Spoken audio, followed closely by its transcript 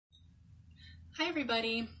Hi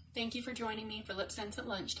everybody, thank you for joining me for LipSense at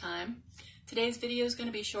lunchtime. Today's video is going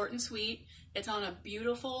to be short and sweet. It's on a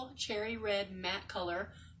beautiful cherry red matte color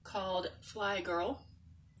called Fly Girl.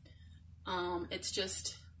 It's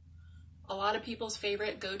just a lot of people's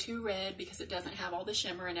favorite go-to red because it doesn't have all the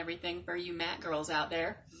shimmer and everything for you matte girls out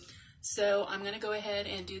there. So I'm going to go ahead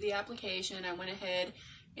and do the application. I went ahead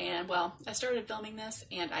and, well, I started filming this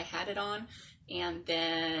and I had it on, and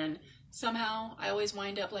then somehow I always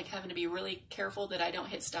wind up like having to be really careful that I don't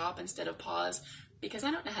hit stop instead of pause because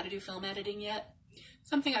I don't know how to do film editing yet.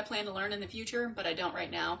 Something I plan to learn in the future, but I don't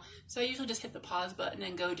right now. So I usually just hit the pause button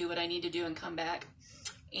and go do what I need to do and come back.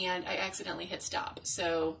 And I accidentally hit stop.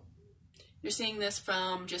 So you're seeing this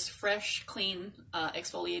from just fresh, clean,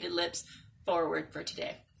 exfoliated lips forward for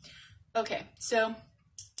today. Okay, so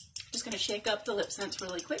just going to shake up the LipSense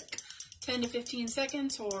really quick. 10 to 15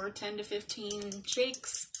 seconds or 10 to 15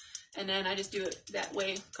 shakes. And then I just do it that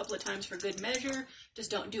way a couple of times for good measure. Just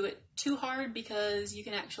don't do it too hard because you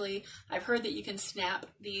can actually, I've heard that you can snap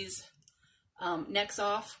these necks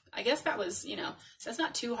off. I guess that was, that's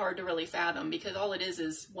not too hard to really fathom because all it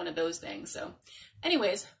is one of those things. So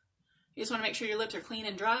anyways, you just want to make sure your lips are clean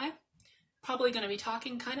and dry. Probably going to be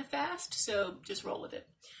talking kind of fast, so just roll with it.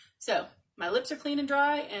 So my lips are clean and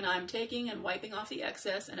dry, and I'm taking and wiping off the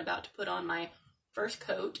excess and about to put on my first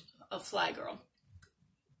coat of Fly Girl.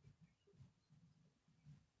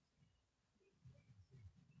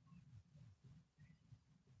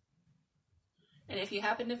 And if you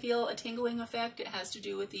happen to feel a tingling effect, it has to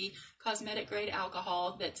do with the cosmetic grade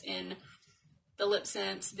alcohol that's in the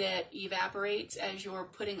LipSense that evaporates as you're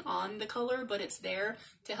putting on the color, but it's there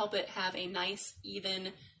to help it have a nice, even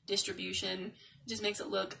distribution. It just makes it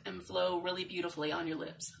look and flow really beautifully on your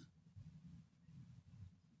lips.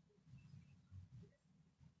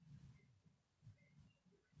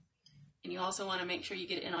 And you also want to make sure you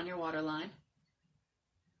get it in on your waterline.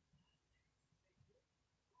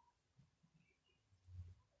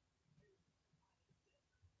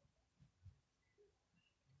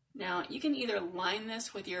 Now, you can either line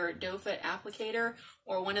this with your doe foot applicator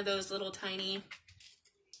or one of those little tiny,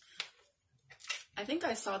 I think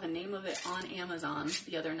I saw the name of it on Amazon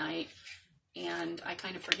the other night, and I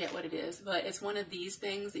kind of forget what it is, but it's one of these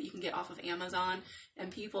things that you can get off of Amazon,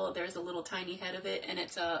 and there's a little tiny head of it, and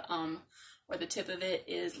it's or the tip of it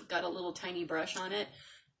is got a little tiny brush on it,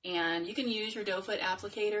 and you can use your doe foot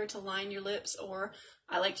applicator to line your lips, or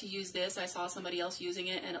I like to use this. I saw somebody else using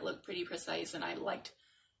it, and it looked pretty precise, and I liked,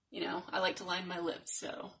 I like to line my lips,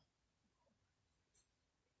 so.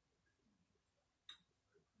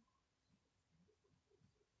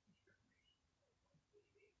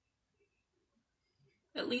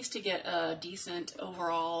 At least to get a decent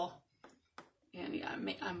overall, and yeah,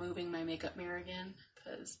 I'm moving my makeup mirror again,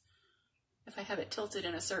 because if I have it tilted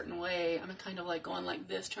in a certain way, I'm kind of like going like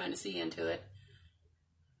this, trying to see into it.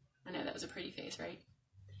 I know that was a pretty face, right?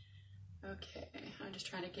 Okay, I'm just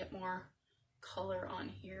trying to get more color on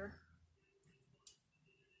here.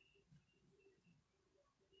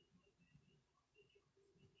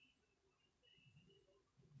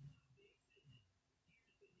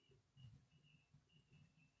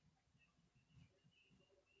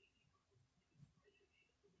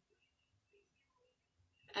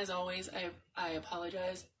 As always, I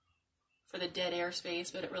apologize for the dead air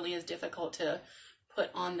space, but it really is difficult to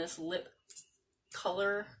put on this lip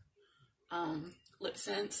color,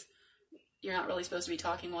 LipSense. You're not really supposed to be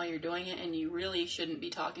talking while you're doing it, and you really shouldn't be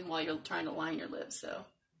talking while you're trying to line your lips, so.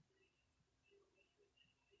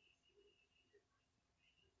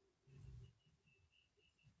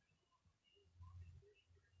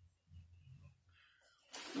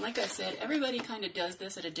 And like I said, everybody kind of does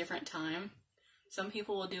this at a different time. Some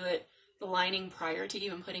people will do it, the lining prior to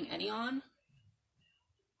even putting any on.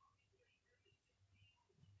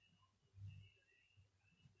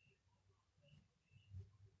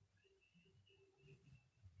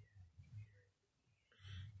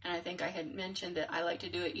 And I think I had mentioned that I like to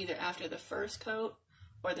do it either after the first coat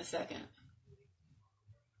or the second.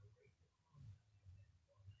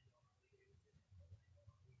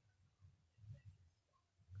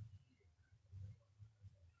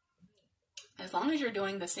 As long as you're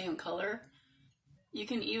doing the same color, you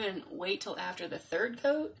can even wait till after the third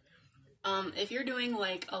coat. If you're doing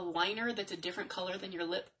like a liner that's a different color than your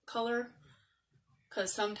lip color,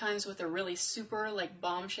 because sometimes with a really super like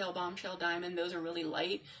bombshell diamond, those are really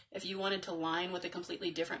light. If you wanted to line with a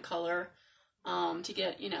completely different color to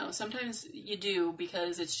get, sometimes you do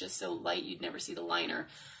because it's just so light you'd never see the liner.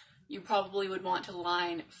 You probably would want to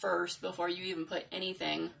line first before you even put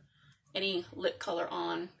anything, any lip color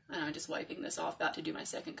on. I'm just wiping this off, about to do my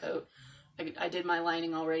second coat. I did my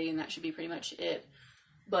lining already, and that should be pretty much it.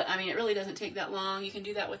 But, I mean, it really doesn't take that long. You can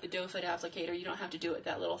do that with the doe foot applicator. You don't have to do it with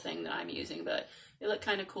that little thing that I'm using, but it looked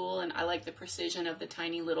kind of cool, and I like the precision of the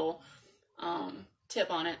tiny little tip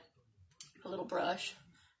on it, a little brush.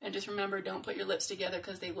 And just remember, don't put your lips together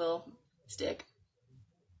because they will stick.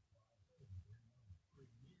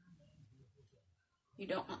 You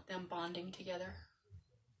don't want them bonding together.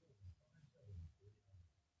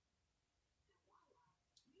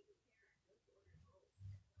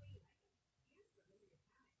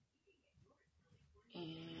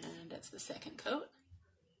 And that's the second coat.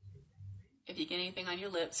 If you get anything on your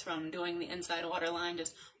lips from doing the inside waterline,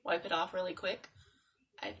 just wipe it off really quick.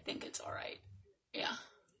 I think it's all right. Yeah.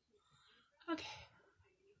 Okay.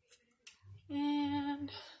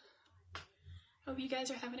 And hope you guys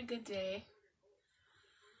are having a good day.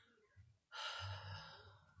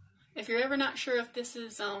 If you're ever not sure if this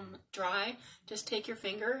is dry, just take your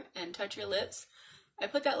finger and touch your lips. I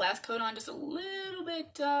put that last coat on just a little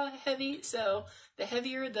bit heavy, so the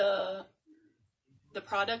heavier the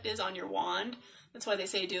product is on your wand, that's why they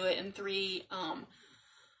say do it in 3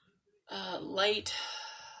 light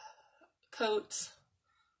coats.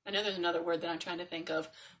 I know there's another word that I'm trying to think of,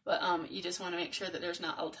 but you just want to make sure that there's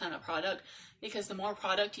not a ton of product, because the more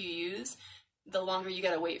product you use, the longer you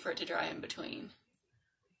gotta wait for it to dry in between.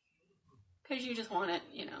 Because you just want it,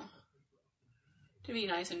 you know, to be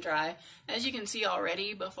nice and dry. As you can see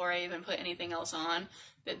already, before I even put anything else on,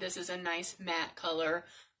 that this is a nice matte color.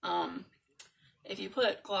 If you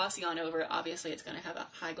put glossy on over it, obviously it's going to have a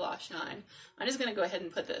high gloss shine. I'm just going to go ahead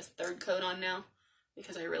and put this third coat on now,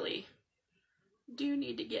 because I really do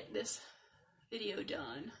need to get this video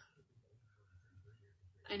done.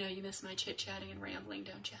 I know you miss my chit-chatting and rambling,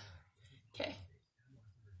 don't you? Okay.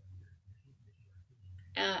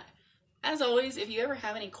 As always, if you ever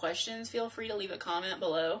have any questions, feel free to leave a comment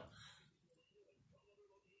below.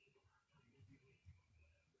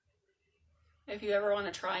 If you ever want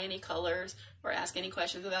to try any colors or ask any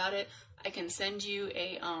questions about it, I can send you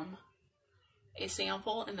a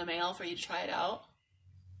sample in the mail for you to try it out.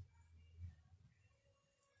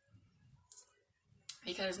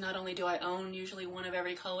 Because not only do I own usually one of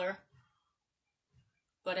every color,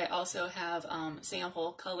 but I also have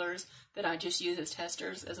sample colors that I just use as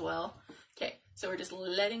testers as well. Okay, so we're just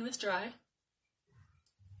letting this dry.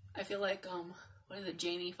 I feel like, what is it,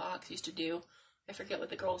 Jamie Foxx used to do? I forget what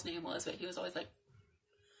the girl's name was, but he was always like...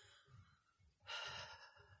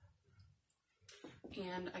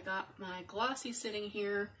 And I got my glossy sitting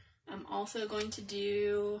here. I'm also going to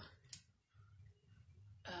do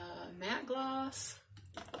matte gloss.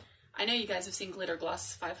 I know you guys have seen glitter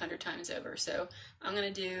gloss 500 times over, so I'm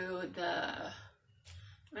going to do I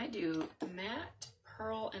might do matte,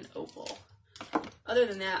 pearl, and opal. Other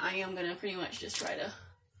than that, I am going to pretty much just try to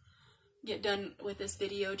get done with this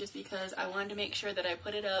video, just because I wanted to make sure that I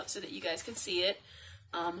put it up so that you guys could see it.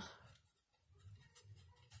 But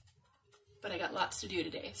I got lots to do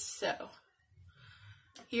today, so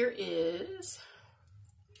here is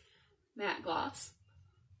matte gloss.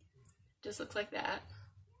 Just looks like that.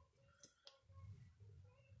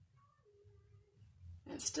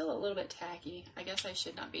 And it's still a little bit tacky. I guess I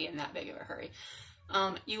should not be in that big of a hurry.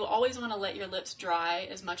 You always want to let your lips dry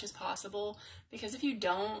as much as possible, because if you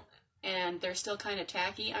don't and they're still kind of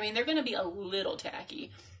tacky, I mean, they're going to be a little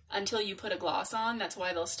tacky until you put a gloss on. That's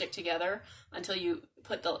why they'll stick together until you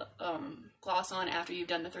put the gloss on after you've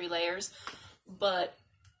done the 3 layers. But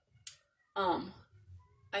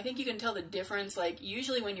I think you can tell the difference. Like,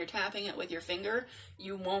 usually when you're tapping it with your finger,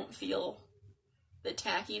 you won't feel the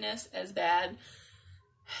tackiness as bad.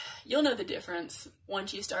 You'll know the difference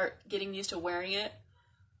once you start getting used to wearing it.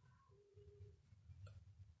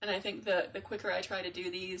 And I think the quicker I try to do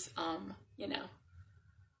these, you know,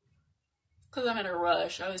 because I'm in a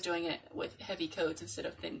rush, I was doing it with heavy coats instead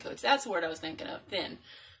of thin coats. That's the word I was thinking of, thin.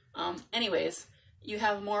 Anyways, you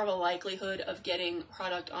have more of a likelihood of getting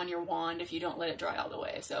product on your wand if you don't let it dry all the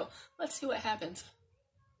way. So let's see what happens.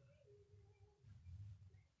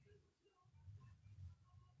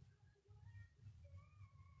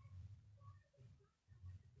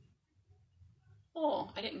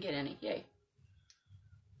 Oh, I didn't get any. Yay.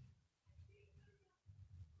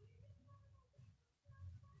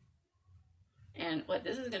 And what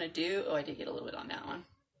this is going to do, oh, I did get a little bit on that one.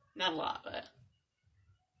 Not a lot, but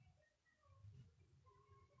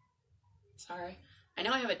sorry. I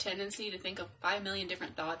know I have a tendency to think of 5 million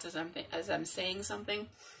different thoughts as I'm saying something,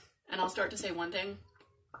 and I'll start to say one thing,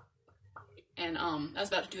 and I was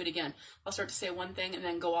about to do it again. I'll start to say one thing and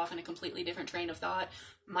then go off in a completely different train of thought.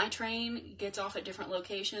 My train gets off at different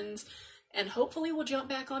locations, And hopefully we'll jump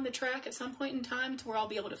back on the track at some point in time to where I'll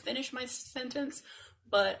be able to finish my sentence.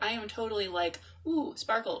 But I am totally like, ooh,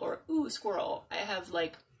 sparkle, or ooh, squirrel. I have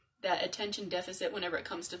like that attention deficit whenever it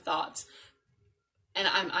comes to thoughts. And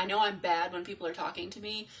I know I'm bad when people are talking to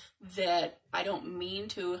me, that I don't mean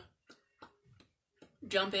to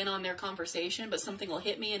jump in on their conversation, but something will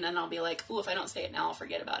hit me and then I'll be like, ooh, if I don't say it now, I'll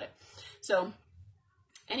forget about it. So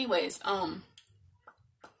anyways, I'm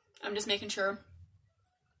just making sure,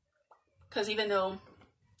 because even though,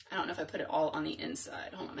 I don't know if I put it all on the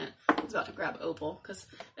inside. Hold on a minute. I was about to grab Opal because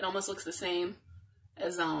it almost looks the same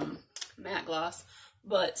as matte gloss.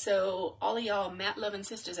 But so all of y'all matte loving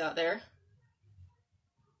sisters out there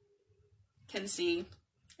can see,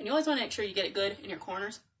 and you always want to make sure you get it good in your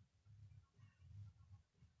corners,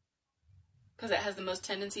 because it has the most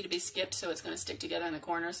tendency to be skipped, so it's going to stick together in the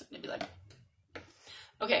corners. And it'd be like,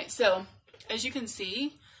 okay, so as you can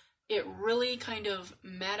see, it really kind of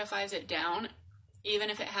mattifies it down, even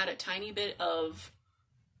if it had a tiny bit of,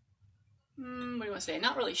 what do you want to say,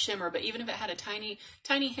 not really shimmer, but even if it had a tiny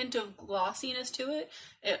hint of glossiness to it,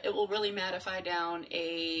 it will really mattify down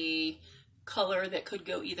a color that could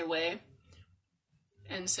go either way.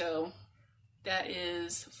 And so that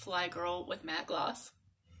is Fly Girl with matte gloss.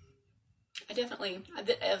 I definitely,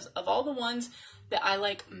 of all the ones that I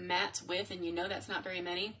like mattes with, and you know that's not very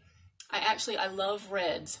many, I love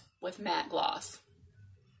reds with matte gloss.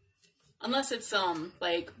 Unless it's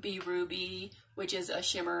like Be Ruby, which is a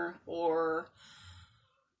shimmer, or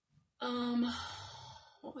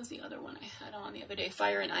what was the other one I had on the other day?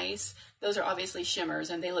 Fire and Ice. Those are obviously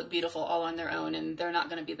shimmers, and they look beautiful all on their own, and they're not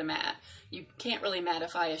going to be the matte. You can't really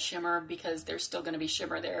mattify a shimmer because there's still going to be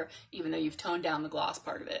shimmer there, even though you've toned down the gloss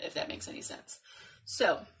part of it, if that makes any sense.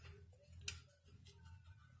 So,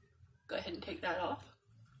 go ahead and take that off.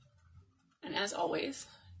 And as always,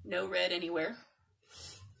 no red anywhere.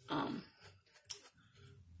 I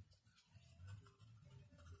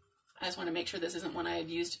just want to make sure this isn't one I had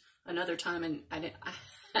used another time, and I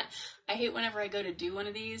hate whenever I go to do one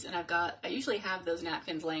of these and I usually have those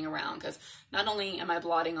napkins laying around, because not only am I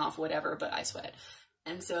blotting off whatever, but I sweat.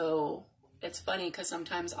 And so it's funny because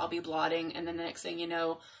sometimes I'll be blotting and then the next thing you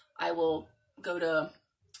know, I will go to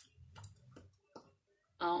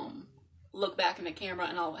look back in the camera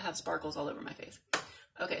and I'll have sparkles all over my face.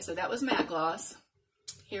 Okay, so that was matte gloss.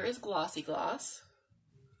 Here is glossy gloss.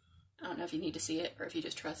 I don't know if you need to see it or if you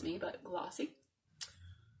just trust me, but glossy.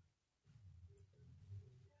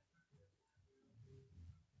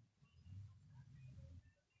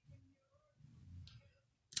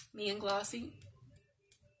 Me and glossy,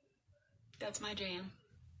 that's my jam.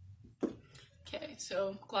 Okay,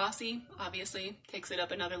 so glossy obviously takes it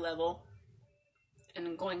up another level,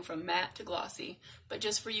 and going from matte to glossy. But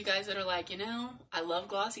just for you guys that are like, you know, I love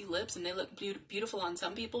glossy lips and they look beautiful on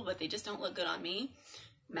some people, but they just don't look good on me,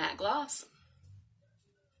 matte gloss.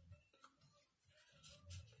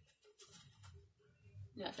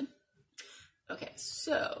 Nothing. Okay,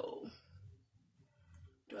 so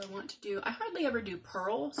do I want to do, I hardly ever do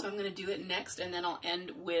Pearl, so I'm going to do it next, and then I'll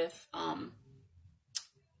end with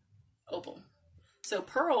Opal. So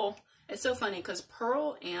Pearl, it's so funny because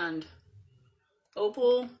Pearl and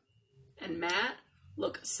Opal and matte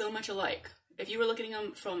look so much alike. If you were looking at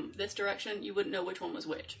them from this direction, you wouldn't know which one was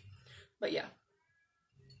which. But yeah,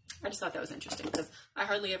 I just thought that was interesting because I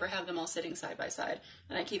hardly ever have them all sitting side by side,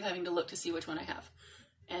 and I keep having to look to see which one I have.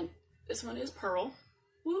 And this one is Pearl.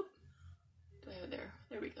 Whoop. Do I have it there?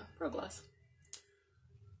 There we go. Pearl Gloss.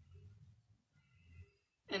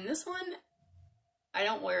 And this one, I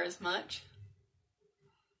don't wear as much.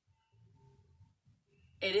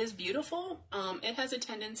 It is beautiful. It has a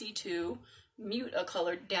tendency to mute a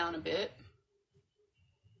color down a bit.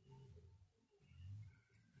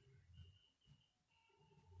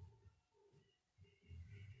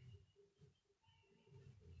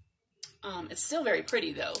 It's still very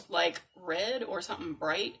pretty though. Like red or something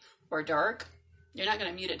bright or dark, you're not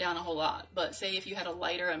going to mute it down a whole lot. But say if you had a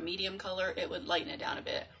lighter, a medium color, it would lighten it down a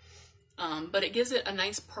bit. But it gives it a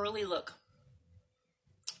nice pearly look.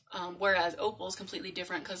 Whereas Opal is completely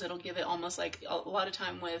different because it'll give it almost like, a lot of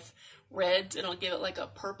time with reds, it'll give it like a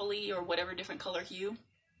purpley or whatever different color hue.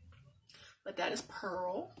 But that is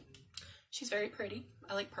Pearl. She's very pretty.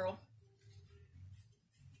 I like Pearl.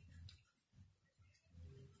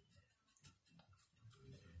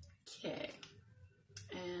 Okay.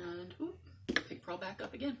 And whoop, pick Pearl back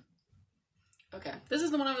up again. Okay, this is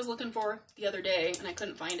the one I was looking for the other day and I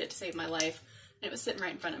couldn't find it to save my life. And it was sitting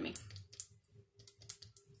right in front of me.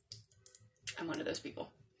 I'm one of those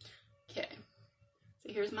people. Okay,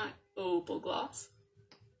 so here's my Opal gloss.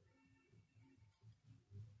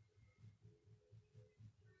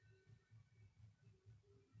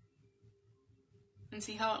 And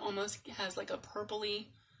see how it almost has like a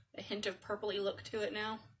hint of purpley look to it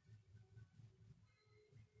now?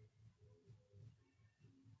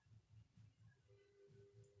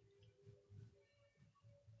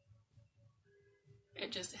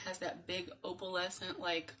 It just has that big opalescent,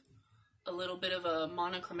 like a little bit of a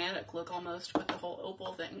monochromatic look almost with the whole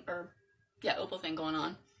opal thing, or yeah, opal thing going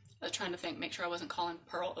on. I was trying to make sure I wasn't calling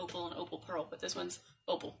pearl opal and opal pearl, but this one's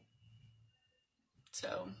opal.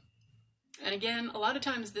 So, and again, a lot of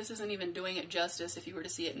times this isn't even doing it justice if you were to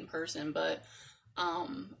see it in person, but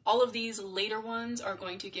all of these later ones are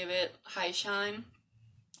going to give it high shine,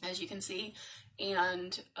 as you can see,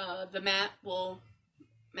 and the matte will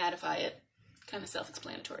mattify it. Kind of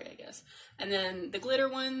self-explanatory, I guess. And then the glitter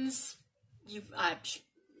ones, you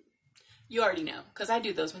already know, because I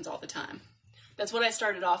do those ones all the time. That's what I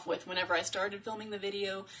started off with whenever I started filming the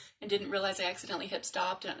video and didn't realize I accidentally hit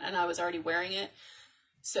stopped and I was already wearing it.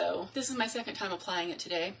 So this is my second time applying it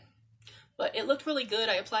today. But it looked really good.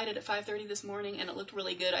 I applied it at 5:30 this morning and it looked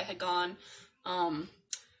really good. I had gone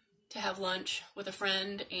to have lunch with a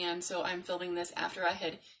friend, and so I'm filming this after I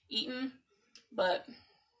had eaten, but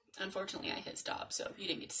unfortunately I hit stop, so you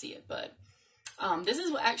didn't get to see it. But this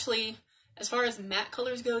is actually, as far as matte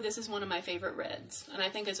colors go, this is one of my favorite reds, and I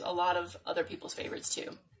think it's a lot of other people's favorites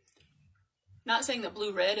too. Not saying that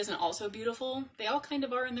blue red isn't also beautiful. They all kind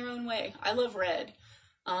of are in their own way. I love red,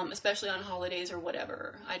 especially on holidays or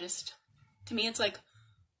whatever. To me, it's like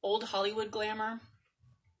old Hollywood glamour.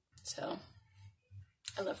 So,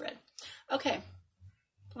 I love red. Okay,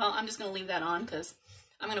 well, I'm just going to leave that on because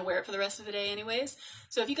I'm going to wear it for the rest of the day anyways.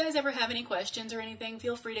 So if you guys ever have any questions or anything,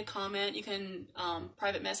 feel free to comment. You can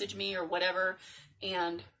private message me or whatever,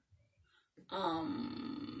 and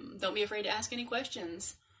don't be afraid to ask any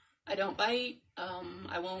questions. I don't bite.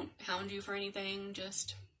 I won't hound you for anything.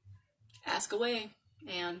 Just ask away.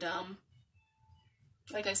 And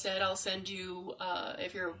like I said, I'll send you,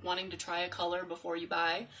 if you're wanting to try a color before you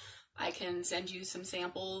buy, I can send you some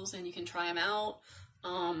samples and you can try them out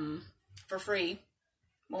for free.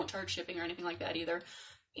 Won't charge shipping or anything like that either.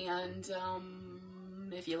 And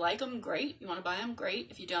if you like them, great. You want to buy them, great.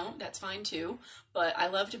 If you don't, that's fine too. But I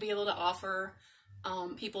love to be able to offer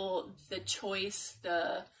people the choice,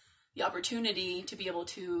 the opportunity to be able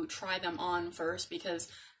to try them on first, because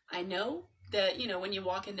I know that, you know, when you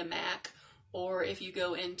walk into MAC, or if you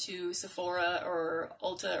go into Sephora or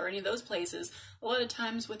Ulta or any of those places, a lot of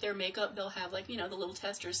times with their makeup, they'll have, like, you know, the little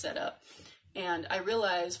testers set up. And I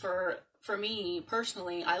realize for me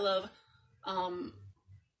personally, I love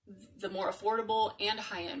the more affordable and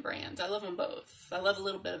high-end brands. I love them both. I love a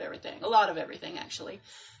little bit of everything, a lot of everything actually.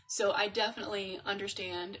 So I definitely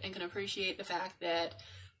understand and can appreciate the fact that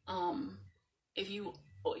if you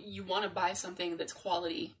want to buy something that's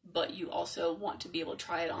quality, but you also want to be able to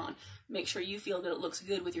try it on, make sure you feel that it looks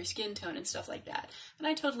good with your skin tone and stuff like that. And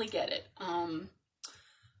I totally get it.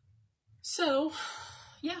 So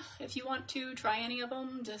yeah, if you want to try any of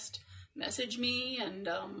them, just message me and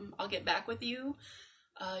I'll get back with you.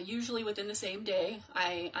 Usually within the same day.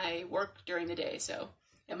 I work during the day, so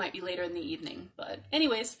it might be later in the evening. But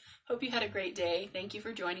anyways, hope you had a great day. Thank you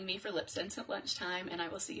for joining me for LipSense at lunchtime, and I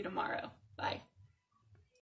will see you tomorrow. Bye.